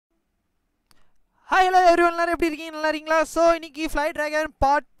Hi, hello everyone. எல்லாரும் எப்படி இருக்கீங்க? நல்லா இருக்கீங்களா? ஸோ இன்னைக்கு ஃப்ளைட் ட்ராகன்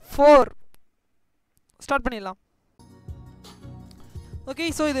பார்ட் 4 ஸ்டார்ட் பண்ணிடலாம். ஓகே,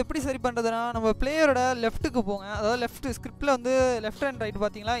 ஸோ இது எப்படி சரி பண்ணுறதுனா, நம்ம பிளேயரோட லெஃப்ட்டுக்கு போங்க. அதாவது லெஃப்ட் ஸ்கிரிப்டில் வந்து லெஃப்ட் அண்ட் ரைட்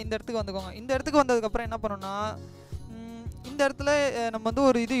பார்த்தீங்களா, இந்த இடத்துக்கு வந்துக்கோங்க. இந்த இடத்துக்கு வந்ததுக்கப்புறம் என்ன பண்ணணும்னா, இந்த இடத்துல நம்ம வந்து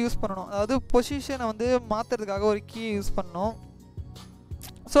ஒரு இது யூஸ் பண்ணணும். அதாவது பொசிஷனை வந்து மாற்றுறதுக்காக ஒரு கீ யூஸ் பண்ணணும்.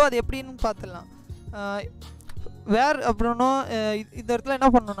 ஸோ அது எப்படின்னு பார்த்துடலாம். வேர் அப்படின்னா இந்த இடத்துல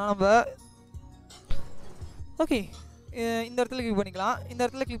என்ன பண்ணணும்னா, நம்ம ஓகே இந்த இடத்துல கிளிக் பண்ணிக்கலாம். இந்த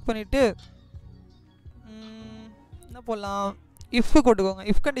இடத்துல கிளிக் பண்ணிவிட்டு என்ன போடலாம், இஃப் போட்டுக்கோங்க.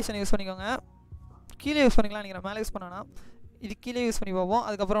 இஃப் கண்டிஷன் யூஸ் பண்ணிக்கோங்க. கீழே யூஸ் பண்ணிக்கலாம் நினைக்கிறேன், மேலே யூஸ் பண்ணோன்னா இது கீழே யூஸ் பண்ணி பார்ப்போம்.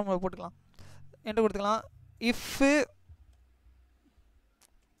 அதுக்கப்புறம் நம்ம போட்டுக்கலாம், என்டர் கொடுத்துக்கலாம். இஃப்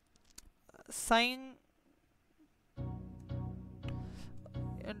சைன்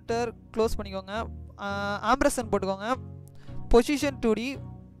என்டர் க்ளோஸ் பண்ணிக்கோங்க. ஆம்பரசன் போட்டுக்கோங்க. Position 2D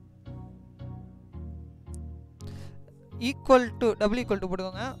equal to double equal to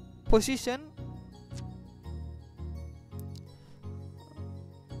போட்டுக்கோங்க. Position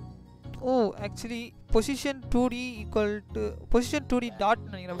actually position 2D equal to position 2D dot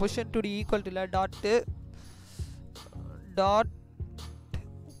நினைக்கிறேன். பொசிஷன் 2D ஈக்குவல் டு இல்லை, tattoo dot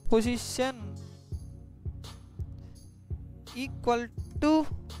position equal to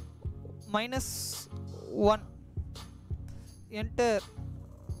 -1 enter.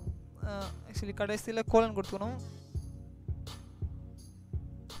 Actually கடைசியில் colon கொடுத்துக்கணும்.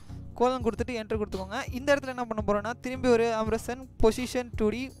 Colon கொடுத்துட்டு enter கொடுத்துக்கோங்க. இந்த இடத்துல என்ன பண்ண போகிறோன்னா, திரும்பி ஒரு ஆம்பரசன் பொசிஷன்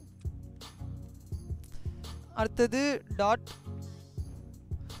 2D அடுத்தது டாட்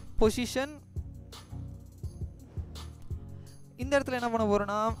பொசிஷன். இந்த இடத்துல என்ன பண்ண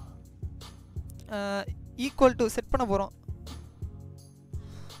போகிறோன்னா, ஈக்குவல் டு செட் பண்ண போகிறோம்.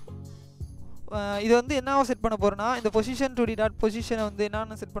 இது வந்து என்ன செட் பண்ண போகிறோன்னா, இந்த பொசிஷன் 2D டாட் பொசிஷனை வந்து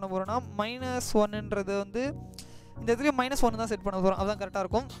என்னென்ன செட் பண்ண போகிறோன்னா, -1ன்றது வந்து இந்த இடத்துல -1 தான் செட் பண்ண போகிறோம். அதுதான் கரெக்டாக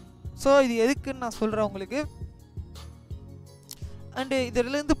இருக்கும். ஸோ இது எதுக்குன்னு நான் சொல்கிறேன் உங்களுக்கு. அண்டு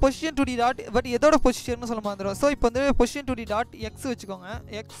இதிலேருந்து பொசிஷன் 2D டாட் பட் எதோட பொசிஷன் சொல்ல மாதிரிடும். ஸோ இப்போ வந்து பொசிஷன் 2D டாட் எக்ஸ் வச்சுக்கோங்க.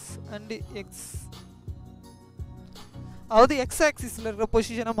 எக்ஸ் அண்டு எக்ஸ், அதாவது எக்ஸ் ஆக்சிஸில் இருக்கிற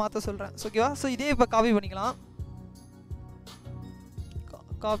பொசிஷனை மாற்ற சொல்கிறேன். ஓகேவா? ஸோ இதே இப்போ காப்பி பண்ணிக்கலாம்.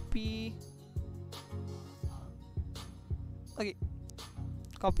 Copy, okay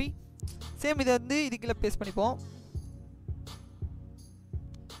copy. சேம் இதை வந்து இதுக்குள்ளே பேஸ்ட் பண்ணிப்போம்.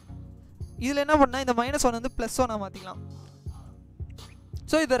 இதில் என்ன பண்ணால் இந்த -1 வந்து +1 மாற்றிக்கலாம்.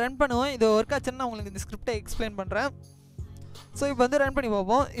 ஸோ இதை ரன் பண்ணுவோம். இது ஒர்க் ஆச்சுன்னு நான் உங்களுக்கு இந்த ஸ்கிரிப்டை எக்ஸ்பிளைன் பண்ணுறேன். ஸோ இப்போ வந்து ரன் பண்ணி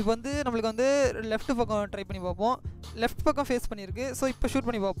பார்ப்போம். இப்போ வந்து நம்மளுக்கு வந்து லெஃப்ட் பக்கம் ட்ரை பண்ணி பார்ப்போம். லெஃப்ட் பக்கம் ஃபேஸ் பண்ணியிருக்கு. ஸோ இப்போ ஷூட்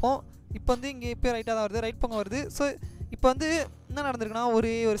பண்ணி பார்ப்போம். இப்போ வந்து இங்கே இப்போ ரைட்டாக தான் வருது, ரைட் பக்கம் வருது. ஸோ இப்போ வந்து என்ன நடந்திருக்குன்னா,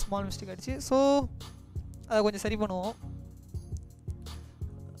 ஒரே ஒரு ஸ்மால் மிஸ்டேக் ஆகிடுச்சு. ஸோ அதை கொஞ்சம் சரி பண்ணுவோம்.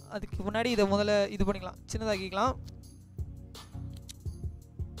 அதுக்கு முன்னாடி இதை முதல்ல இது பண்ணிக்கலாம், சின்னதாக்கிக்கலாம்.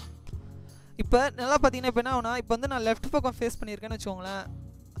 இப்போ நல்லா பார்த்தீங்கன்னா, இப்போ என்ன ஆகுனா, இப்போ வந்து நான் லெஃப்ட் பக்கம் ஃபேஸ் பண்ணியிருக்கேன்னு வச்சுக்கோங்களேன்.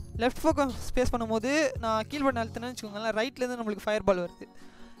 லெஃப்ட் பக்கம் ஃபேஸ் பண்ணும்போது நான் கீழ்பட்டன் அழுத்தினேன்னு வச்சுக்கோங்களேன், ரைட்லேருந்து நம்மளுக்கு ஃபயர் பால் வருது.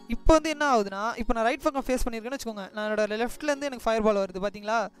 இப்போ வந்து என்ன ஆகுதுன்னா, இப்போ நான் ரைட் பக்கம் ஃபேஸ் பண்ணியிருக்கேன்னு வச்சுக்கோங்க, நான் என்னோட லெஃப்ட்லேருந்து எனக்கு ஃபயர் பால் வருது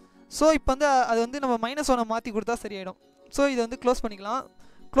பார்த்தீங்களா. ஸோ இப்போ வந்து அது வந்து நம்ம -1 மாற்றி கொடுத்தா சரியாயிடும். ஸோ இதை வந்து க்ளோஸ் பண்ணிக்கலாம்.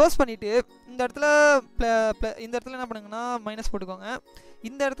 க்ளோஸ் பண்ணிவிட்டு இந்த இடத்துல இந்த இடத்துல என்ன பண்ணுங்கன்னா, மைனஸ் போட்டுக்கோங்க.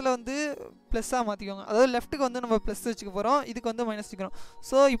 இந்த இடத்துல வந்து ப்ளஸ்ஸாக மாற்றிக்கோங்க. அதாவது லெஃப்ட்டுக்கு வந்து நம்ம ப்ளஸ் வச்சுக்க போகிறோம், இதுக்கு வந்து மைனஸ் வச்சுக்கிறோம்.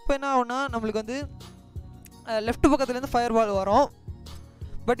 ஸோ இப்போ என்ன ஆகுனா, நம்மளுக்கு வந்து லெஃப்ட் பக்கத்துலேருந்து ஃபயர் பால் வரும்.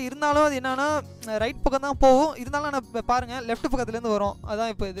 பட் இருந்தாலும் அது என்னன்னா, ரைட் பக்கம் தான் போகும். இருந்தாலும் நான் பாருங்கள், லெஃப்ட் பக்கத்துலேருந்து வரும்.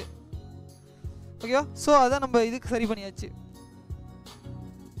 அதான் இப்போ இது ஓகேவா. ஸோ அதான் நம்ம இதுக்கு சரி பண்ணியாச்சு.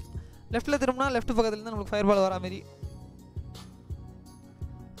 லெஃப்ட்டில் திரும்பினா லெஃப்ட் பக்கத்துலேருந்து நம்மளுக்கு ஃபயர் பால் வரா மாரி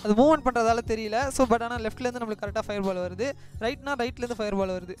அது மூவ்மெண்ட் பண்ணுறதால தெரியல. ஸோ பட் ஆனால் லெஃப்ட்லேருந்து நம்மளுக்கு கரெக்டாக ஃபயர் பால் வருது, ரைட்னா ரைட்லேருந்து ஃபயர்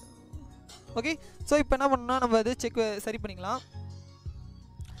பால் வருது. ஓகே, ஸோ இப்போ என்ன பண்ணணும்னா, நம்ம அது சரி பண்ணிக்கலாம்.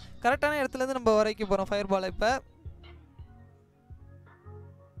 கரெக்டான இடத்துலேருந்து நம்ம வரைக்க போகிறோம் ஃபயர் பாலை. இப்போ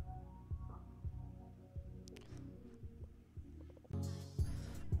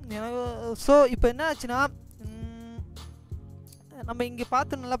ஸோ இப்போ என்ன ஆச்சுன்னா, நம்ம இங்கே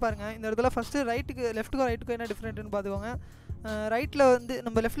பார்த்து நல்லா பாருங்கள். இந்த இடத்துல ஃபஸ்ட்டு லெஃப்ட்டுக்கும் ரைட்டுக்கும் என்ன டிஃப்ரெண்ட்டுன்னு பார்த்துக்கோங்க. ரைட்டில் வந்து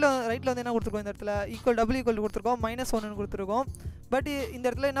நம்ம ரைட்டில் வந்து என்ன கொடுத்துருக்கோம், இந்த இடத்துல டபுள் ஈக்குவல் கொடுத்துருக்கோம், -1 கொடுத்துருக்கோம். பட் இந்த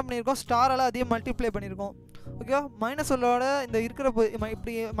இடத்துல என்ன பண்ணியிருக்கோம், ஸ்டாரால் அதே மல்டிப்ளை பண்ணியிருக்கோம். ஓகேவா? -1ஓட இந்த இருக்கிற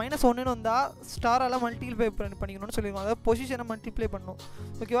இப்படி -1ன்னு வந்தால் ஸ்டாரால் மல்டிப்ளை பண்ணிக்கணும்னு சொல்லியிருக்கோம். அதாவது பொசிஷனை மல்டிப்ளை பண்ணணும்.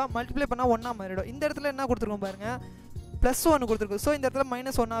 ஓகேவா? மல்டிப்ளை பண்ணால் 1 மாறிடும். இந்த இடத்துல என்ன கொடுத்துருக்கோம் பாருங்கள், +1 கொடுத்துருக்கு. ஸோ இந்த இடத்துல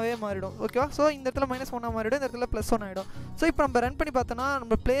 -1ஆகவே மாறிடும். ஓகேவா? ஸோ இந்த இடத்துல -1 மாறிடும், இந்த இடத்துல +1 ஆகிடும். ஸோ இப்போ நம்ம ரன் பண்ணி பார்த்தோன்னா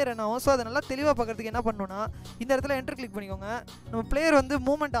நம்ம பிளேயர் என்ன ஆகும். ஸோ அதை நல்லா தெளிவாக பார்க்குறதுக்கு என்ன பண்ணணும்னா, இந்த இடத்துல என்டர் கிளிக் பண்ணிக்கோங்க. நம்ம பிளேயர் வந்து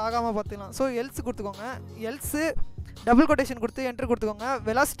மூவ்மெண்ட் ஆகாமல் பார்த்துக்கலாம். ஸோ எல்ஸ் கொடுத்துக்கோங்க. எல்ஸு டபுள் கொட்டேஷன் கொடுத்து என்ட்ரு கொடுத்துக்கோங்க.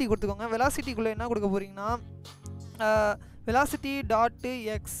 வெலாசிட்டி கொடுத்துக்கோங்க. வெலாசிட்டிக்குள்ளே என்ன கொடுக்க போகிறீங்கன்னா velocity dot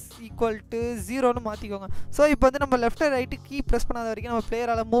X equal to 0ன்னு மாற்றிக்கோங்க. ஸோ இப்போ வந்து நம்ம லெஃப்ட் ரைட்டு கீ ப்ரெஸ் பண்ணாத வரைக்கும் நம்ம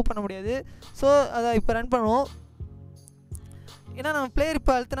பிளேயரால் மூவ் பண்ண முடியாது. ஸோ அதை இப்போ ரன் பண்ணுவோம். ஏன்னா நம்ம பிளேயர்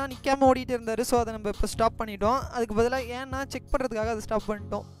இப்போ அழுத்தினா நிற்காமல் ஓடிட்டு இருந்தார். ஸோ அதை நம்ம இப்போ ஸ்டாப் பண்ணிட்டோம். அதுக்கு பதிலாக ஏன்னா செக் பண்ணுறதுக்காக அதை ஸ்டாப்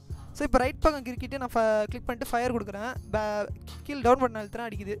பண்ணிட்டோம். ஸோ இப்போ ரைட் பக்கம் கிரிக்கிட்டு நான் கிளிக் பண்ணிட்டு ஃபயர் கொடுக்குறேன். கீழ் டவுன் பட்டன் அழுத்தினா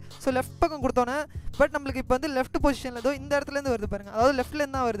அடிக்குது. ஸோ லெஃப்ட் பக்கம் கொடுத்தோன்னே பட் நம்மளுக்கு இப்போ வந்து லெஃப்ட் பொசிஷனில் ஏதோ இந்த இடத்துலேருந்து வருது பாருங்கள். அதாவது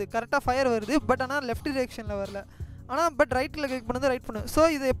லெஃப்ட்லேருந்து தான் வருது. கரெக்டாக ஃபயர் வருது. பட் ஆனால் லெஃப்ட் டிரெக்ஷனில் வரல. ஆனால் பட் ரைட்டில் கிளிக் பண்ணது ரைட் பண்ணும். ஸோ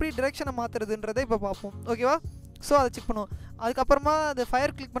இது எப்படி டிரெக்ஷனை மாற்றுறதுன்றதை இப்போ பார்ப்போம். ஓகேவா? ஸோ அதை செக் பண்ணுவோம். அதுக்கப்புறமா அது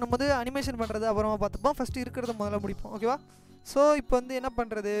ஃபயர் கிளிக் பண்ணும்போது அனிமேஷன் பண்ணுறது அப்புறமா பார்த்துப்போம். ஃபஸ்ட்டு இருக்கிறத முதல்ல முடிப்போம். ஓகேவா? ஸோ இப்போ வந்து என்ன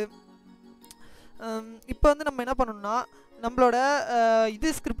பண்ணுறது, இப்போ வந்து நம்ம என்ன பண்ணணும்னா நம்மளோட இது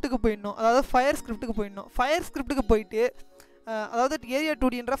ஸ்கிரிப்டுக்கு போயிடணும். அதாவது ஃபயர் ஸ்கிரிப்டுக்கு போயிடணும். ஃபயர் ஸ்கிரிப்டுக்கு போயிட்டு அதாவது ஏரியா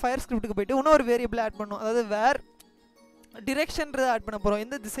 2Dன்ற ஃபயர் ஸ்கிரிப்டுக்கு போயிட்டு இன்னொரு வேரியபிள் ஆட் பண்ணணும். அதாவது வேர் டிரெக்ஷன்றதை ஆட் பண்ண போகிறோம்.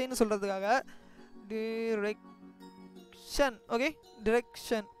 எந்த திசைன்னு சொல்கிறதுக்காக டிரெக்ஷன். ஓகே,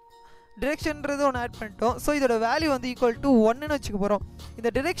 டிரெக்ஷன்றது ஒன்று ஆட் பண்ணிட்டோம். ஸோ இதோட வேல்யூ வந்து ஈக்குவல் டு 1ன்னு வச்சுக்க போகிறோம். இந்த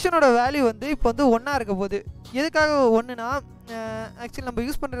டிரெக்ஷனோட வேல்யூ வந்து இப்போ வந்து 1 இருக்க போகுது. எதுக்காக 1னா ஆக்சுவலி நம்ம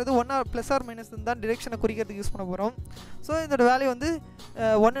யூஸ் பண்ணுறது 1 ப்ளஸ் ஆர் மைனஸ் தான் டிரெக்ஷனை குறிக்கிறதுக்கு யூஸ் பண்ண போகிறோம். ஸோ இதோட வேல்யூ வந்து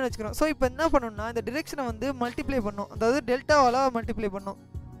 1ன்னு வச்சுக்கிறோம். ஸோ இப்போ என்ன பண்ணணும்னா இந்த டிரெக்ஷனை வந்து மல்டிப்ளை பண்ணணும். அதாவது டெல்டாவால் மல்டிப்ளை பண்ணணும்.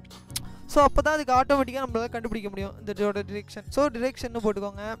 ஸோ அப்போ தான் அதுக்கு ஆட்டோமேட்டிக்காக நம்மளால் கண்டுபிடிக்க முடியும் இந்த இதோட டிரெக்ஷன். ஸோ டிரெக்ஷன்னு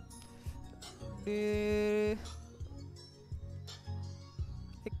போட்டுக்கோங்க.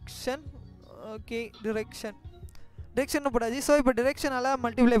 டிரெக்ஷன். ஓகே, டிரெக்ஷன் போடாது. ஸோ இப்போ டிரெக்ஷனால்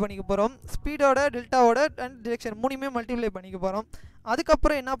மல்டிப்ளை பண்ணிக்க போகிறோம். ஸ்பீடோட டெல்டாவோட அண்ட் டிரெக்ஷன் மூணுமே மல்டிப்ளை பண்ணிக்க போகிறோம்.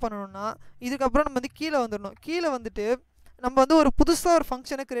 அதுக்கப்புறம் என்ன பண்ணணும்னா இதுக்கப்புறம் நம்ம வந்து கீழே வந்துடணும். கீழே வந்துட்டு நம்ம வந்து ஒரு புதுசாக ஒரு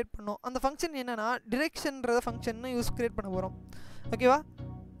ஃபங்க்ஷனை க்ரியேட் பண்ணோம். அந்த ஃபங்க்ஷன் என்னென்னா டிரெக்ஷன்றத ஃபங்க்ஷன் க்ரியேட் பண்ண போகிறோம். ஓகேவா?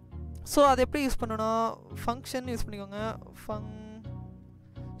 ஸோ அதை எப்படி யூஸ் பண்ணணும், ஃபங்க்ஷன் யூஸ் பண்ணிக்கோங்க.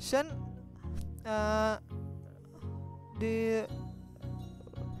 ஃபங்க்ஷன்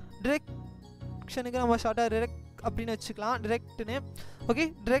டிரெக்ஷனுக்கு நம்ம ஷார்ட்டாக டிரெக்ட் அப்படின்னு வச்சுக்கலாம். டிரெக்ட்னு. ஓகே,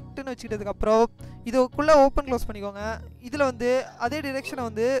 டிரெக்ட்னு வச்சுக்கிட்டதுக்கப்புறம் இதுக்குள்ளே ஓப்பன் க்ளோஸ் பண்ணிக்கோங்க. இதில் வந்து அதே டிரெக்ஷனை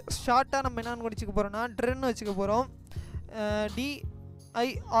வந்து ஷார்ட்டாக நம்ம என்னென்னு வச்சுக்க போகிறோம்னா ட்ரென்னு வச்சுக்க போகிறோம்.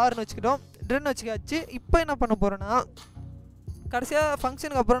 டிஐஆர்னு வச்சுக்கிட்டோம். ட்ரென்னு வச்சுக்காச்சு. இப்போ என்ன பண்ண போகிறோன்னா கடைசியாக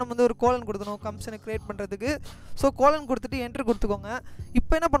ஃபங்க்ஷனுக்கு அப்புறம் நம்ம வந்து ஒரு கோலன் கொடுக்கணும் ஃபங்க்ஷனை க்ரியேட் பண்ணுறதுக்கு. ஸோ கோலன் கொடுத்துட்டு என்ட்ரு கொடுத்துக்கோங்க.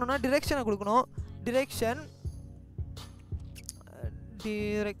 இப்போ என்ன பண்ணணும்னா டிரெக்ஷனை கொடுக்கணும். டிரெக்ஷன்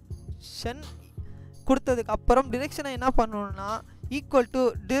கொடுத்ததுக்கு அப்புறம் டிரெக்ஷனை என்ன பண்ணணும்னா ஈக்குவல் டு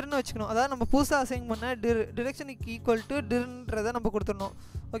டிர்னு வச்சுக்கணும். அதாவது நம்ம புதுசாக அசைன் பண்ண டிரெக்ஷனுக்கு ஈக்குவல் டு டிர்ன்றதை நம்ம கொடுத்துடணும்.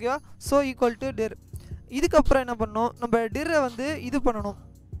 ஓகேவா? ஸோ ஈக்குவல் டு டிர். இதுக்கப்புறம் என்ன பண்ணணும், நம்ம டிரை வந்து இது பண்ணணும்.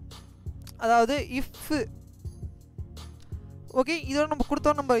 அதாவது இஃப். ஓகே, இதோட நம்ம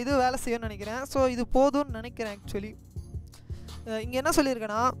கொடுத்தோம். நம்ம இது வேலை செய்யணும்னு நினைக்கிறேன். ஸோ இது போதும்னு நினைக்கிறேன். ஆக்சுவலி இங்கே என்ன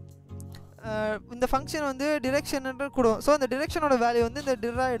சொல்லியிருக்கேன்னா இந்த ஃபங்க்ஷன் வந்து டிரெக்ஷன் கொடுக்கும். ஸோ அந்த டிரெக்ஷனோட வேல்யூ வந்து இந்த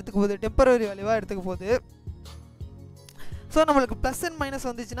டிராக எடுத்துக்க போகுது. டெம்பரரி வேல்யூவாக எடுத்துக்க போகுது. ஸோ நம்மளுக்கு ப்ளஸ் அண்ட் மைனஸ்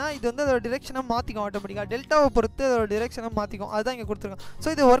வந்துச்சுன்னா இது வந்து அதோட டிரெக்ஷனை மாற்றிக்கும். ஆட்டோமேட்டிக்காக டெல்டாவை பொறுத்து அதோட டிரெக்ஷனை மாற்றிக்கும். அதுதான் இங்கே கொடுத்துருக்கோம். ஸோ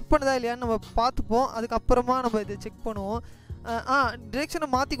இது ஒர்க் பண்ணுதா இல்லையான்னு நம்ம பார்த்துப்போம். அதுக்கப்புறமா நம்ம இதை செக் பண்ணுவோம். டிரெக்ஷனை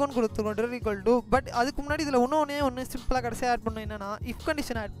மாற்றிக்கோன்னு கொடுத்துருக்கோம் டிர் ஈக்குவல் டு. பட் அதுக்கு முன்னாடி இதில் ஒன்று சிம்பிளாக கடைசியாக ஆட் பண்ணணும். என்னென்னா இஃப்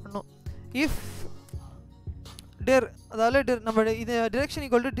கண்டிஷன் ஆட் பண்ணணும். இஃப் டிர், அதாவது டிர் நம்ம இது டிரெக்ஷன்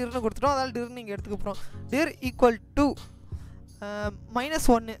ஈக்குவல் டு டிர்னு கொடுத்துட்டோம். அதாவது டிர் நீங்கள் எடுத்துக்க போகிறோம். டிர் ஈக்குவல் டு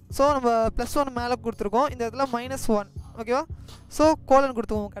 -1. ஸோ நம்ம +1 மேலே கொடுத்துருக்கோம். இந்த இடத்துல -1. ஓகேவா? So colon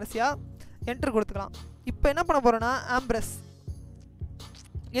கொடுத்துக்குவோம். கடைசியாக என்ட்ரு கொடுத்துக்கலாம். இப்போ என்ன பண்ண போகிறோன்னா ஆம்பிரஸ்.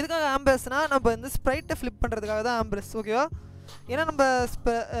 எதுக்காக ஆம்பிரஸ்னால் நம்ம வந்து ஸ்ப்ரைட்டை ஃப்ளிப் பண்ணுறதுக்காக தான் ஆம்பிரஸ். ஓகேவா? ஏன்னா நம்ம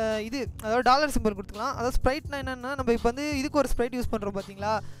இது அதாவது டாலர் சிம்பிள் கொடுத்துக்கலாம். அதாவது ஸ்ப்ரைட்னா என்னென்னா நம்ம இப்போ வந்து இதுக்கு ஒரு ஸ்ப்ரைட் யூஸ் பண்ணுறோம்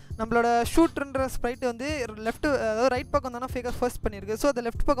பார்த்தீங்களா. நம்மளோட ஷூட்ன்ற ஸ்ப்ரைட் வந்து லெஃப்ட் அதாவது ரைட் பக்கம் தானே ஃபர்ஸ்ட் பண்ணியிருக்கு. ஸோ அதை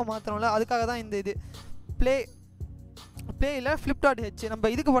லெஃப்ட் பக்கம் மாற்றணும்ல, அதுக்காக தான் இந்த இது பிளேயில் ஃப்ளிப் டாட் ஹெச் நம்ம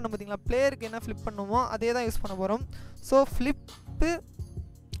இதுக்கு பண்ண பார்த்தீங்களா. பிளேயருக்கு என்ன ஃப்ளிப் பண்ணுமோ அதே தான் யூஸ் பண்ண போகிறோம். So flip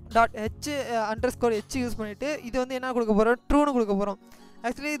dot H use பண்ணிவிட்டு இது வந்து என்ன கொடுக்க போகிறோம், ட்ரூன்னு கொடுக்க போகிறோம்.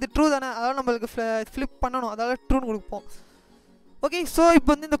 ஆக்சுவலி இது ட்ரூ தானே, அதாவது நம்மளுக்கு ஃப்ளிப் பண்ணணும், அதாவது ட்ரூன்னு கொடுப்போம். ஓகே, ஸோ இப்போ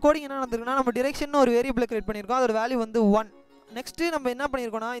வந்து இந்த கோடிங் என்ன நடந்திருக்குன்னா நம்ம டிரெக்ஷன் ஒரு வேரியபிளை கிரியேட் பண்ணியிருக்கோம். அதோட வேல்யூ வந்து 1. நெக்ஸ்ட்டு நம்ம என்ன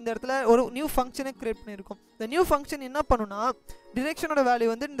பண்ணியிருக்கோம்னா இந்த இடத்துல ஒரு நியூ ஃபங்க்ஷனை கிரியேட் பண்ணியிருக்கோம். இந்த நியூ ஃபங்க்ஷன் என்ன பண்ணுன்னா டிரெக்ஷனோட வேல்யூ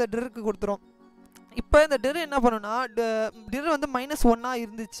வந்து இந்த டிருக்கு கொடுத்துரும். இப்போ இந்த டிர் என்ன பண்ணுன்னா டிர் வந்து -1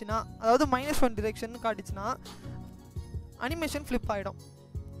 இருந்துச்சுன்னா, அதாவது -1 டிரெக்ஷன் காட்டுச்சுன்னா அனிமேஷன் ஃப்ளிப் ஆகிடும்.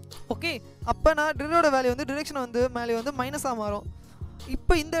 ஓகே, அப்போ நான் டிரோட வேல்யூ வந்து டிரெக்ஷன் வந்து மேலே வந்து மைனஸாக மாறும்.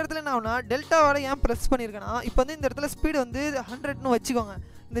 இப்போ இந்த இடத்துல என்ன ஆகுனா டெல்டாவோட ஏன் ப்ரெஸ் பண்ணியிருக்கேன்னா இப்போ வந்து இந்த இடத்துல ஸ்பீடு வந்து 100ன்னு வச்சுக்கோங்க.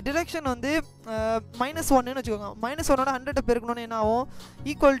 இந்த டிரெக்ஷன் வந்து -1ன்னு வச்சுக்கோங்க. -1ஓட 100 பெருக்கணும்னு என்ன ஆகும்,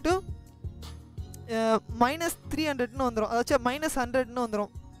 ஈக்குவல் டு -300ன்னு வந்துடும், அதாச்சும் -100ன்னு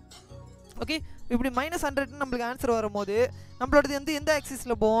வந்துடும். ஓகே, இப்படி -100ன்னு நம்மளுக்கு ஆன்சர் வரும்போது நம்மளோடது வந்து எந்த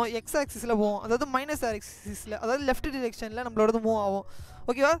ஆக்சிஸில் போவோம், எக்ஸ் ஆக்சிஸில் போவோம், அதாவது மைனஸ் ஆக்சிஸில், அதாவது லெஃப்ட் டிரெக்ஷனில் நம்மளோடது மூவ் ஆகும்.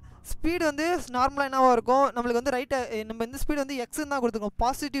 ஓகேவா, ஸ்பீடு வந்து நார்மலாக என்னவாக இருக்கும், நம்மளுக்கு வந்து நம்ம இந்த ஸ்பீடு வந்து எக்ஸ்ன்னு தான் கொடுத்துருக்கோம்,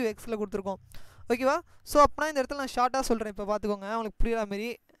 பாசிட்டிவ் எக்ஸில் கொடுத்துருக்கோம். ஓகேவா, ஸோ அப்படின்னா இந்த இடத்துல நான் ஷார்ட்டாக சொல்கிறேன், இப்போ பார்த்துக்கோங்க உங்களுக்கு புரியுற மாதிரி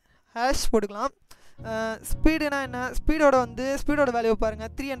ஹேஷ் போட்டுக்கலாம். ஸ்பீடுனா என்ன, ஸ்பீடோட வேல்யூ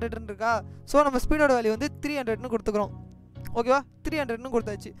பாருங்கள் 300ன்னு இருக்கா, ஸோ நம்ம ஸ்பீடோட வேல்யூ வந்து 300ன்னு கொடுத்துக்கிறோம். ஓகேவா, 300ன்னு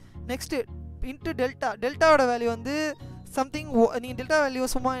கொடுத்தாச்சு. நெக்ஸ்ட்டு இன்ட்டு டெல்டாவோட வேல்யூ வந்து சம்திங், நீங்கள் டெல்டா வேல்யூ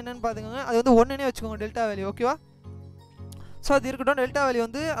சும்மா என்னென்னு பார்த்துக்கோங்க, அது வந்து 1ன்னே வச்சுக்கோங்க டெல்டா வேல்யூ. ஓகேவா, ஸோ அது இருக்கட்டும். டெல்டா வேல்யூ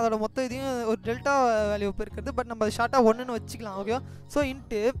வந்து அதோட மொத்த இதையும் ஒரு டெல்டா வேல்யூ இப்போ இருக்கிறது, பட் நம்ம ஷார்ட்டாக 1ன்னு வச்சுக்கலாம். ஓகேவா, ஸோ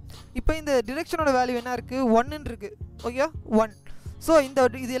இன்ட்டு இப்போ இந்த டிரெக்ஷனோட வேல்யூ என்ன இருக்குது, 1ன்னு இருக்குது. ஓகேவா, 1. ஸோ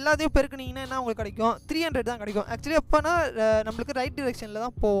இது எல்லாத்தையும் பெருக்குனீங்கன்னா என்ன உங்களுக்கு கிடைக்கும், 300 தான் கிடைக்கும். ஆக்சுவலி எப்போனா நம்மளுக்கு ரைட் டிரெக்ஷனில்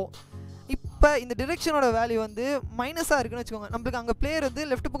தான் போவோம். இப்போ இந்த டிரெக்ஷனோட வேல்யூ வந்து மைனஸாக இருக்குன்னு வச்சுக்கோங்க, நம்மளுக்கு அங்கே பிளேயர் வந்து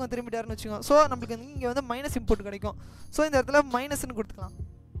லெஃப்ட் பக்கம் திரும்பிட்டாருன்னு வச்சுக்கோங்க, ஸோ நம்மளுக்கு இங்கே வந்து மைனஸ் இன்புட் கிடைக்கும். ஸோ இந்த இடத்துல மைனஸ்ன்னு கொடுத்துக்கலாம்.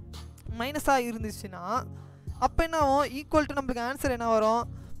 மைனஸாக இருந்துச்சுன்னா அப்போ என்ன ஆகும், ஈக்குவல் டு நம்மளுக்கு ஆன்சர் என்ன வரும்,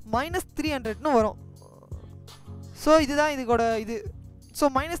 -300ன்னு வரும். ஸோ இதுதான் இதோட இது. ஸோ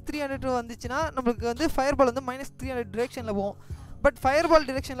 -300 வந்துச்சுன்னா நம்மளுக்கு வந்து ஃபயர் பால் வந்து -300 டிரெக்ஷனில் போகும், பட் ஃபயர் பால்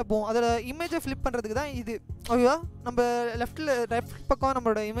டிரெக்ஷனில் போகும். அதோட இமேஜை ஃப்ளிப் பண்ணுறதுக்கு தான் இது. ஓகேவா, நம்ம லெஃப்ட் பக்கம்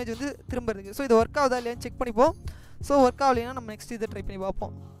நம்மளோட இமேஜ் வந்து திரும்புறதுக்கு. ஸோ இது ஒர்க் ஆகுதா இல்லையான்னு செக் பண்ணிப்போம். ஸோ ஒர்க் ஆகலைன்னா நம்ம நெக்ஸ்ட் இதை ட்ரை பண்ணி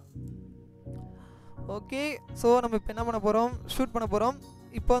பார்ப்போம். ஓகே, ஸோ நம்ம இப்போ என்ன பண்ண போகிறோம், ஷூட் பண்ண போகிறோம்.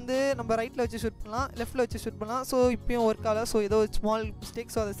 இப்போ வந்து நம்ம ரைட்டில் வச்சு ஷூட் பண்ணலாம், லெஃப்ட்டில் வச்சு ஷூட் பண்ணலாம். ஸோ இப்போயும் ஒர்க் ஆகலை, ஸோ ஏதோ ஸ்மால்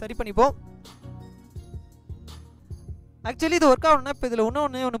மிஸ்டேக், ஸோ அதை சரி பண்ணிப்போம். ஆக்சுவலி இது ஒர்க் ஆகணும்னா இப்போ இதில்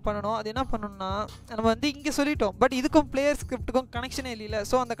ஒன்று பண்ணணும். அது என்ன பண்ணணும்னா, நம்ம வந்து இங்கே சொல்லிட்டோம், பட் இதுக்கும் பிளேயர் ஸ்கிரிப்ட்டுக்கும் கனெக்ஷனே இல்லை.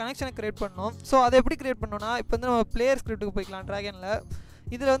 ஸோ அந்த கனெக்ஷனை க்ரியேட் பண்ணணும். ஸோ அதை எப்படி க்ரியேட் பண்ணணும்னா, இப்போ வந்து நம்ம பிளேயர் ஸ்கிரிப்ட்டுக்கு போய்க்கலாம் ட்ராகனில்.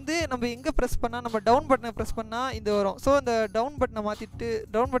 இதில் வந்து நம்ம எங்கே ப்ரெஸ் பண்ணால், நம்ம டவுன் பட்டனை ப்ரெஸ் பண்ணால் இது வரும். ஸோ இந்த டவுன் பட்டனை மாற்றிட்டு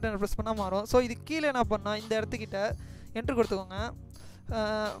டவுன் பட்டனை ப்ரெஸ் பண்ணால் மாறும். ஸோ இது கீழே என்ன பண்ணால், இந்த இடத்துக்கிட்ட என்ட்ரு கொடுத்துக்கோங்க,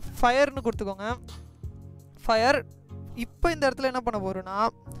 ஃபயர்னு கொடுத்துக்கோங்க, ஃபயர். இப்போ இந்த இடத்துல என்ன பண்ண போகிறோன்னா,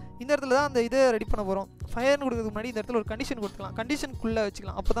 இந்த இடத்துல தான் அந்த இதை ரெடி பண்ண போகிறோம். ஃபயர்னு கொடுக்கறதுக்கு முன்னாடி இந்த இடத்துல ஒரு கண்டிஷன் கொடுத்துக்கலாம், கண்டிஷனுக்குள்ளே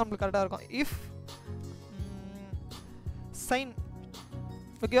வச்சுக்கலாம், அப்போ தான் நம்மளுக்கு கரெக்டாக இருக்கும். இஃப் சைன்,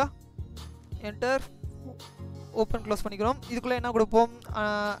 ஓகேவா, என்டர், ஓப்பன் க்ளோஸ் பண்ணிக்கிறோம். இதுக்குள்ளே என்ன கொடுப்போம்,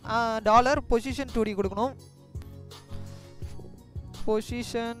 $பொசிஷன் 2D கொடுக்கணும்.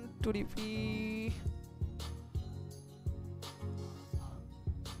 பொசிஷன் 2D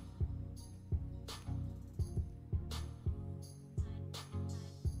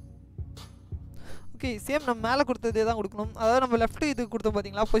ஓகே, சேம் நம்ம மேலே கொடுத்ததே தான் கொடுக்கணும். அதாவது நம்ம லெஃப்ட் இது கொடுத்தோம்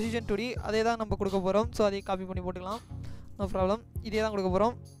பார்த்தீங்களா, பொசிஷன் 2D, அதே தான் நம்ம கொடுக்க போகிறோம். ஸோ அதே காப்பி பண்ணி போட்டுக்கலாம், நோ ப்ராப்ளம். இதே தான் கொடுக்க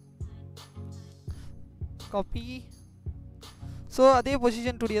போகிறோம், காப்பி. ஸோ அதே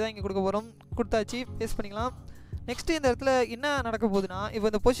பொசிஷன் 2D தான் இங்கே கொடுக்க போகிறோம். கொடுத்தாச்சு, பேஸ்ட் பண்ணிக்கலாம். நெக்ஸ்ட்டு இந்த இடத்துல என்ன நடக்க போகுதுன்னா, இப்போ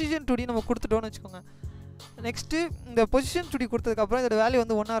இந்த பொசிஷன் 2D நம்ம கொடுத்துட்டோன்னு வச்சுக்கோங்க. நெக்ஸ்ட்டு இந்த பொசிஷன் 2D கொடுத்ததுக்கப்புறம் இதோட வேல்யூ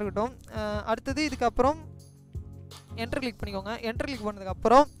வந்து 1 இருக்கட்டும். அடுத்தது இதுக்கப்புறம் என்டர் கிளிக் பண்ணிக்கோங்க. என்டர் கிளிக்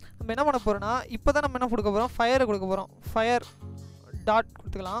பண்ணதுக்கப்புறம் நம்ம என்ன பண்ண போகிறோம்னா, இப்போ தான் நம்ம என்ன கொடுக்க போகிறோம், ஃபயரை கொடுக்க போகிறோம். ஃபயர் டாட்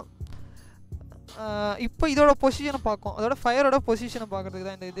கொடுத்துக்கலாம். இப்போ இதோட பொசிஷனை பார்க்கும், அதோட ஃபயரோட பொசிஷனை பார்க்குறதுக்கு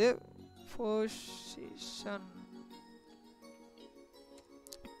தான் இந்த இது பொசிஷன்.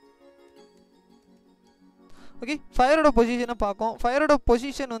 ஓகே, ஃபயரோட பொசிஷனை பார்க்கும். ஃபயரோட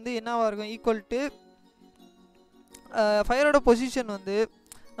பொசிஷன் வந்து என்னவாக இருக்கும், ஈக்குவல் டு ஃபயரோட பொசிஷன் வந்து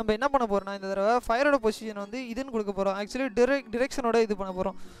நம்ம என்ன பண்ண போகிறோம்னா, இந்த தடவை ஃபயரோட பொசிஷன் வந்து இதுன்னு கொடுக்க போகிறோம். ஆக்சுவலி டிரெக்ஷனோட இது பண்ண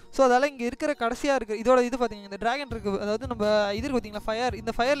போகிறோம். ஸோ அதால் இங்கே இருக்கிற கடைசியாக இருக்குது இதோட இது பார்த்தீங்கன்னா, இந்த ட்ராகன் இருக்குது, அதாவது நம்ம இது பார்த்தீங்களா ஃபயர்,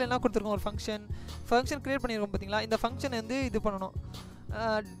 இந்த ஃபயரில் என்ன கொடுத்துருக்கோம், ஒரு ஃபங்க்ஷன் க்ரியேட் பண்ணியிருக்கோம் பார்த்தீங்களா. இந்த ஃபங்க்ஷன் வந்து இது பண்ணணும்,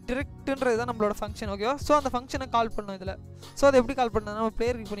 டிரெக்ட்ன்றது தான் நம்மளோட ஃபங்க்ஷன். ஓகேவா, ஸோ அந்த ஃபங்க்ஷனை கால் பண்ணணும் இதில். ஸோ அதை எப்படி கால் பண்ணணும், நம்ம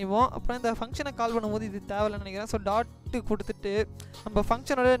பிளேயர் கிளிக் பண்ணிப்போம். அப்புறம் இந்த ஃபங்க்ஷனை கால் பண்ணும்போது இது தேவையில்லைன்னு நினைக்கிறேன். ஸோ டாட்டு கொடுத்துட்டு நம்ம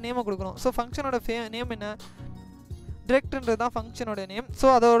ஃபங்க்ஷனோட நேமை கொடுக்கணும். ஸோ ஃபங்க்ஷனோட நேம் என்ன, டிரெக்ட்ன்றது தான் ஃபங்க்ஷனோட நேம். ஸோ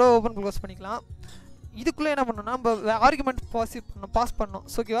அதோட ஓப்பன் க்ளோஸ் பண்ணிக்கலாம். இதுக்குள்ளே என்ன பண்ணணும்னா, நம்ம ஆர்குமெண்ட் பாஸ் பண்ணணும்.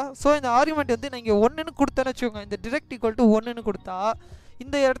 ஓகேவா, ஸோ இந்த ஆர்குமெண்ட் வந்து நீங்கள் 1ன்னு கொடுத்தேன்னு வச்சுக்கோங்க, இந்த டிரெக்ட் ஈக்குவல் டு 1ன்னு கொடுத்தா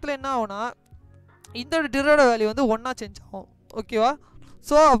இந்த இடத்துல என்ன ஆகும்னா, இந்த டிரோட வேல்யூ வந்து 1ஆ சேஞ்ச் ஆகும். ஓகேவா,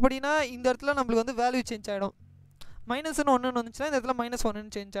 ஸோ அப்படின்னா இந்த இடத்துல நம்மளுக்கு வந்து வேல்யூ சேஞ்ச் ஆகிடும். -1 வந்துச்சுன்னா இந்த இடத்துல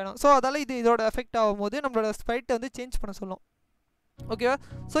 -1ன்னு சேஞ்ச் ஆகிடும். ஸோ அதால் இது இதோட எஃபெக்ட் ஆகும்போது நம்மளோட ஸ்ப்ரைட்டை வந்து சேஞ்ச் பண்ண சொல்லும். ஓகேவா,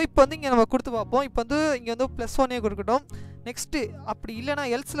 ஸோ இப்போ வந்து இங்கே நம்ம கொடுத்து பார்ப்போம். இப்போ வந்து இங்கே வந்து +1 கொடுக்கட்டும். நெக்ஸ்ட்டு அப்படி இல்லைனா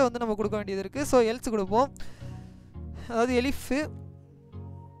எல்ஸில் வந்து நம்ம கொடுக்க வேண்டியது இருக்குது. ஸோ எல்ஸ் கொடுப்போம், அதாவது எலிஃபில்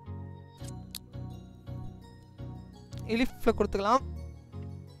கொடுத்துக்கலாம்.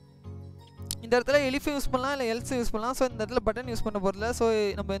 இந்த இடத்துல எலிஃப் யூஸ் பண்ணலாம், இல்லை எல்ஸ் யூஸ் பண்ணலாம். ஸோ இந்த இடத்துல பட்டன் யூஸ் பண்ண போகிறதில்ல. ஸோ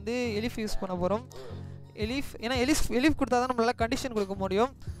நம்ம வந்து எலிஃப் யூஸ் பண்ண போகிறோம். ஏன்னா எலிஃப் கொடுத்தா தான் நம்மளால் கண்டிஷன் கொடுக்க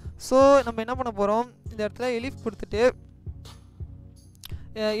முடியும். ஸோ நம்ம என்ன பண்ண போகிறோம், இந்த இடத்துல எலிஃப் கொடுத்துட்டு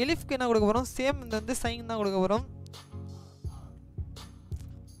எலிஃப்க்கு என்ன கொடுக்க போகிறோம், சேம் இந்த வந்து சைன் தான் கொடுக்க போகிறோம்.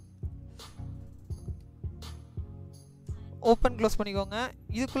 ஓப்பன் க்ளோஸ் பண்ணிக்கோங்க.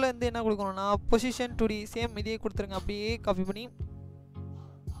 இதுக்குள்ளே வந்து என்ன கொடுக்கணும்னா பொசிஷன் 2D சேம் இதையே கொடுத்துருங்க, அப்படியே காப்பி பண்ணி.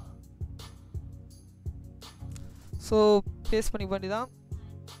 ஸோ பேஸ்ட் பண்ணி வேண்டியதான்.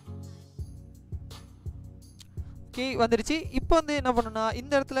 ஓகே வந்துடுச்சு. இப்போ வந்து என்ன பண்ணணும்னா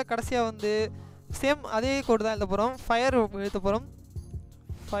இந்த இடத்துல கடைசியாக வந்து சேம் அதே கோடு தான் எழுத போகிறோம். ஃபயர் எழுத போகிறோம்.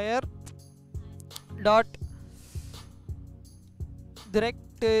 ஃபயர் டாட்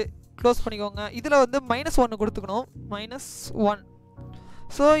டிரெக்ட் க்ளோஸ் பண்ணிக்கோங்க. இதில் வந்து -1 கொடுத்துக்கணும், -1.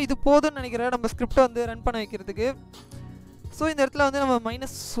 ஸோ இது போதும்னு நினைக்கிறேன் நம்ம ஸ்கிரிப்டை வந்து ரன் பண்ண வைக்கிறதுக்கு. ஸோ இந்த இடத்துல வந்து நம்ம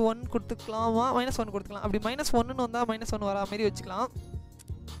 -1 கொடுத்துக்கலாமா, -1 கொடுத்துக்கலாம். அப்படி -1ன்னு வந்தால் -1 வரா மாரி வச்சுக்கலாம்.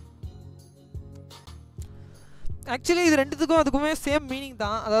 ஆக்சுவலி இது ரெண்டுத்துக்கும் அதுக்குமே சேம் மீனிங்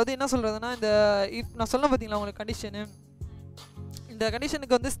தான். அதாவது என்ன சொல்கிறதுனா, இந்த இஃப் நான் சொல்ல பார்த்தீங்களா உங்களுக்கு கண்டிஷனு, இந்த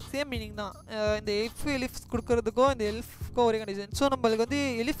கண்டிஷனுக்கு வந்து சேம் மீனிங் தான். இந்த இஃப் எலிஃப் கொடுக்கறதுக்கும் இந்த எலிஃப்க்கும் ஒரே கண்டிஷன். ஸோ நம்மளுக்கு வந்து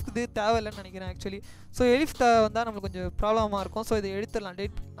எலிஃப்க்கு இது தேவையில்லைன்னு நினைக்கிறேன் ஆக்சுவலி. ஸோ எலிஃப் வந்தால் நம்மளுக்கு கொஞ்சம் ப்ராப்ளமாக இருக்கும். ஸோ இதை எடுத்துடலாம்,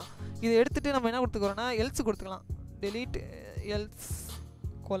 டெலிட் பண்ணலாம். இதை எடுத்துகிட்டு நம்ம என்ன கொடுத்துக்கிறோன்னா எல்ஸ் கொடுத்துக்கலாம், டெலீட் எல்ஸ்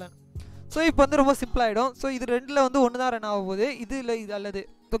கோலன். ஸோ இப்போ வந்து ரொம்ப சிம்பிளாகிடும். ஸோ இது ரெண்டில் வந்து ஒன்று தான் ரன் ஆக போகுது, இது இல்லை இது அல்லது.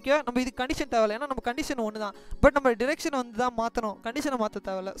 ஓகே நம்ம இது கண்டிஷன் தேவையில்லை, ஏன்னா நம்ம கண்டிஷன் ஒன்று தான். பட் நம்ம டிரெக்ஷன் வந்து தான் மாற்றணும், கண்டிஷனை மாற்ற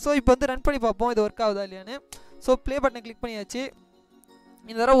தேவையில்லை. ஸோ இப்போ வந்து ரன் பண்ணி பார்ப்போம் இது ஒர்க் ஆகுதா இல்லையான்னு. ஸோ ப்ளே பட்டனை கிளிக் பண்ணியாச்சு.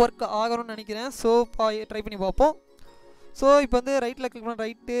 இந்த தடவை ஒர்க் ஆகணும்னு நினைக்கிறேன். ஸோ ட்ரை பண்ணி பார்ப்போம். ஸோ இப்போ வந்து ரைட்டில் கிளிக் பண்ணால்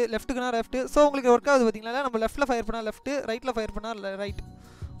ரைட்டு, லெஃப்ட்டுக்குனா லெஃப்ட்டு. ஸோ உங்களுக்கு ஒர்க் ஆகுது பார்த்தீங்களா, நம்ம லெஃப்ட்டில் ஃபயர் பண்ணால் லெஃப்ட்டு, ரைட்டில் ஃபயர் பண்ணால் ரைட்.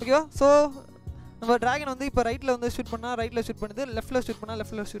 ஓகேவா. ஸோ நம்ம ட்ராகன் வந்து இப்போ ரைட்டில் வந்து ஷூட் பண்ணால் ரைட்டில் ஷூட் பண்ணுது, லெஃப்ட்டில் ஷூட் பண்ணால்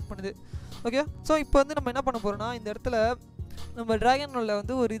லெஃப்ட்டில் ஷூட் பண்ணுது. ஓகே. ஸோ இப்போ வந்து நம்ம என்ன பண்ண போகிறோம்னா இந்த இடத்துல நம்ம ட்ராகனில்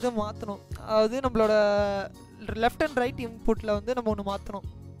வந்து ஒரு இதை மாற்றணும். அதாவது நம்மளோட லெஃப்ட் அண்ட் ரைட் இன்புட்டில் வந்து நம்ம ஒன்று மாற்றணும்.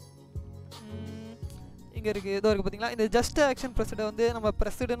 இங்கே இருக்குது, இதோ இருக்குது பார்த்தீங்களா. இந்த ஜஸ்ட் ஆக்ஷன் ப்ரெஸ்ஸை வந்து நம்ம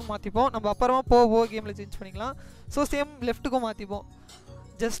ப்ரெஸ்டுன்னு மாற்றிப்போம். நம்ம அப்புறமா போக கேமில் சேஞ்ச் பண்ணிக்கலாம். So same லெஃப்ட்டுக்கும் மாற்றிப்போம்.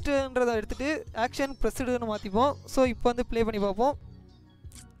 ஜஸ்ட்டுன்றதை எடுத்துகிட்டு ஆக்ஷன் ப்ரெஸ்டுன்னு மாற்றிப்போம். ஸோ இப்போ வந்து ப்ளே பண்ணி பார்ப்போம்.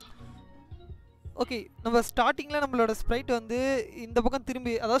 ஓகே நம்ம ஸ்டார்டிங்கில் நம்மளோட ஸ்ப்ரைட் வந்து இந்த பக்கம்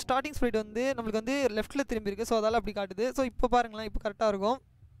திரும்பி, அதாவது ஸ்டார்டிங் ஸ்ப்ரைட் வந்து நம்மளுக்கு வந்து லெஃப்ட்டில் திரும்பி இருக்குது. ஸோ அதால் அப்படி காட்டுது. ஸோ இப்போ பாருங்களேன், இப்போ கரெக்டாக இருக்கும்.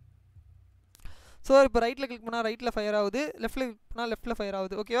 ஸோ இப்போ ரைட்டில் கிளிக் பண்ணால் ரைட்டில் ஃபயர் ஆகுது, லெஃப்ட்டில் கிளிக் பண்ணால் லெஃப்ட்டில் ஃபயர்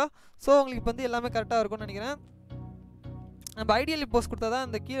ஆகுது. ஓகேவா. ஸோ உங்களுக்கு இப்போ வந்து எல்லாமே கரெக்டாக இருக்கும்னு நினைக்கிறேன். நம்ம ஐடியலி போஸ்ட் கொடுத்தா தான்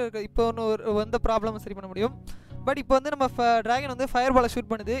இந்த கீழே இருக்க இப்போ ஒன்று வந்த ப்ராப்ளம் சரி பண்ண முடியும். பட் இப்போ வந்து நம்ம ட்ராகன் வந்து ஃபயர் பாலை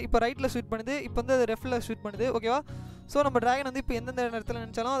ஷூட் பண்ணுது, இப்போ ரைட்டில் ஷூட் பண்ணுது, இப்போ வந்து அது லெஃப்ட்டில் ஷூட் பண்ணுது. ஓகேவா. ஸோ நம்ம ட்ராகன் வந்து இப்போ எந்தெந்த இடத்துல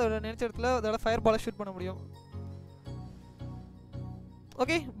நினச்சாலும் அதோட நினச்ச இடத்துல அதோட ஃபயர் பாலை ஷூட் பண்ண முடியும்.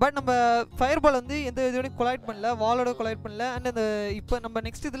 ஓகே. பட் நம்ம ஃபயர் பால் வந்து எந்த இதோடய கொலைட் பண்ணல, வாலோட கொலைட் பண்ணல. அண்ட் அந்த இப்போ நம்ம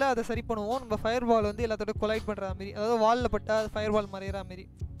நெக்ஸ்ட் இதில் அதை சரி பண்ணுவோம். நம்ம ஃபயர் பால் வந்து எல்லாத்தோட கொலைட் பண்ணுற மாதிரி, அதாவது வாலில் பட்டால் ஃபயர் பால் மறையிற மாதிரி.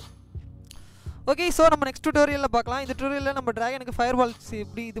 ஓகே. ஸோ நம்ம நெக்ஸ்ட் டுட்டோரியலில் பார்க்கலாம். இந்த டுட்டோரியலில் நம்ம ட்ராகனுக்கு ஃபயர் பால்ஸ்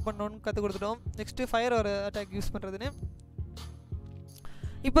எப்படி இது பண்ணணும்னு கற்றுக் கொடுத்துட்டோம். நெக்ஸ்ட்டு ஃபயர் ஒரு அட்டாக் யூஸ் பண்ணுறதுன்னு.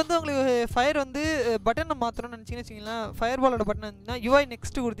 இப்போ வந்து உங்களுக்கு ஃபயர் வந்து பட்டனை மாற்றணும்னு நினச்சிங்கன்னு வச்சிங்களேன், ஃபயர் பாலோட பட்டன் இருந்துச்சுன்னா UI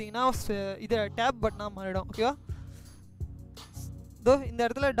நெக்ஸ்ட்டு கொடுத்தீங்கன்னா இதை டேப் பட்டனாக மாறிடும். ஓகேவா. இதோ இந்த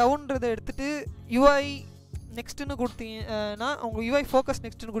இடத்துல டவுன்றதை எடுத்துகிட்டு UI நெக்ஸ்ட்டுன்னு கொடுத்தீங்கன்னா, உங்கள் UI ஃபோக்கஸ்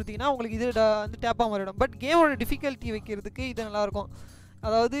நெக்ஸ்ட்டுன்னு கொடுத்தீங்கன்னா உங்களுக்கு இது வந்து டேப்பாக மாறிடும். பட் கேமோட டிஃபிகல்ட்டி வைக்கிறதுக்கு இது நல்லாயிருக்கும்.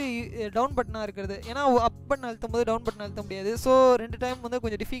 அதாவது டவுன் பட்டனாக இருக்கிறது, ஏன்னா அப் பட்டன் அழுத்தும் போது டவுன் பட்டன் அழுத்த முடியாது. ஸோ 2 டைம் வந்து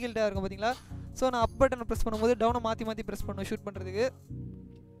கொஞ்சம் டிஃபிகல்ட்டாக இருக்கும் பார்த்தீங்களா. ஸோ நான் அப் பட்டனை ப்ரெஸ் பண்ணும்போது டவுனை மாற்றி மாற்றி ப்ரெஸ் பண்ணுவேன் ஷூட் பண்ணுறதுக்கு.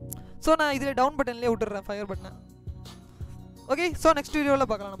 ஸோ நான் இதில் டவுன் பட்டன்லேயே விட்டுறேன் ஃபயர் பட்டனை. ஓகே. ஸோ நெக்ஸ்ட் வீடியோவில்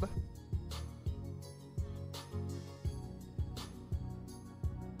பார்க்கலாம் நம்ம.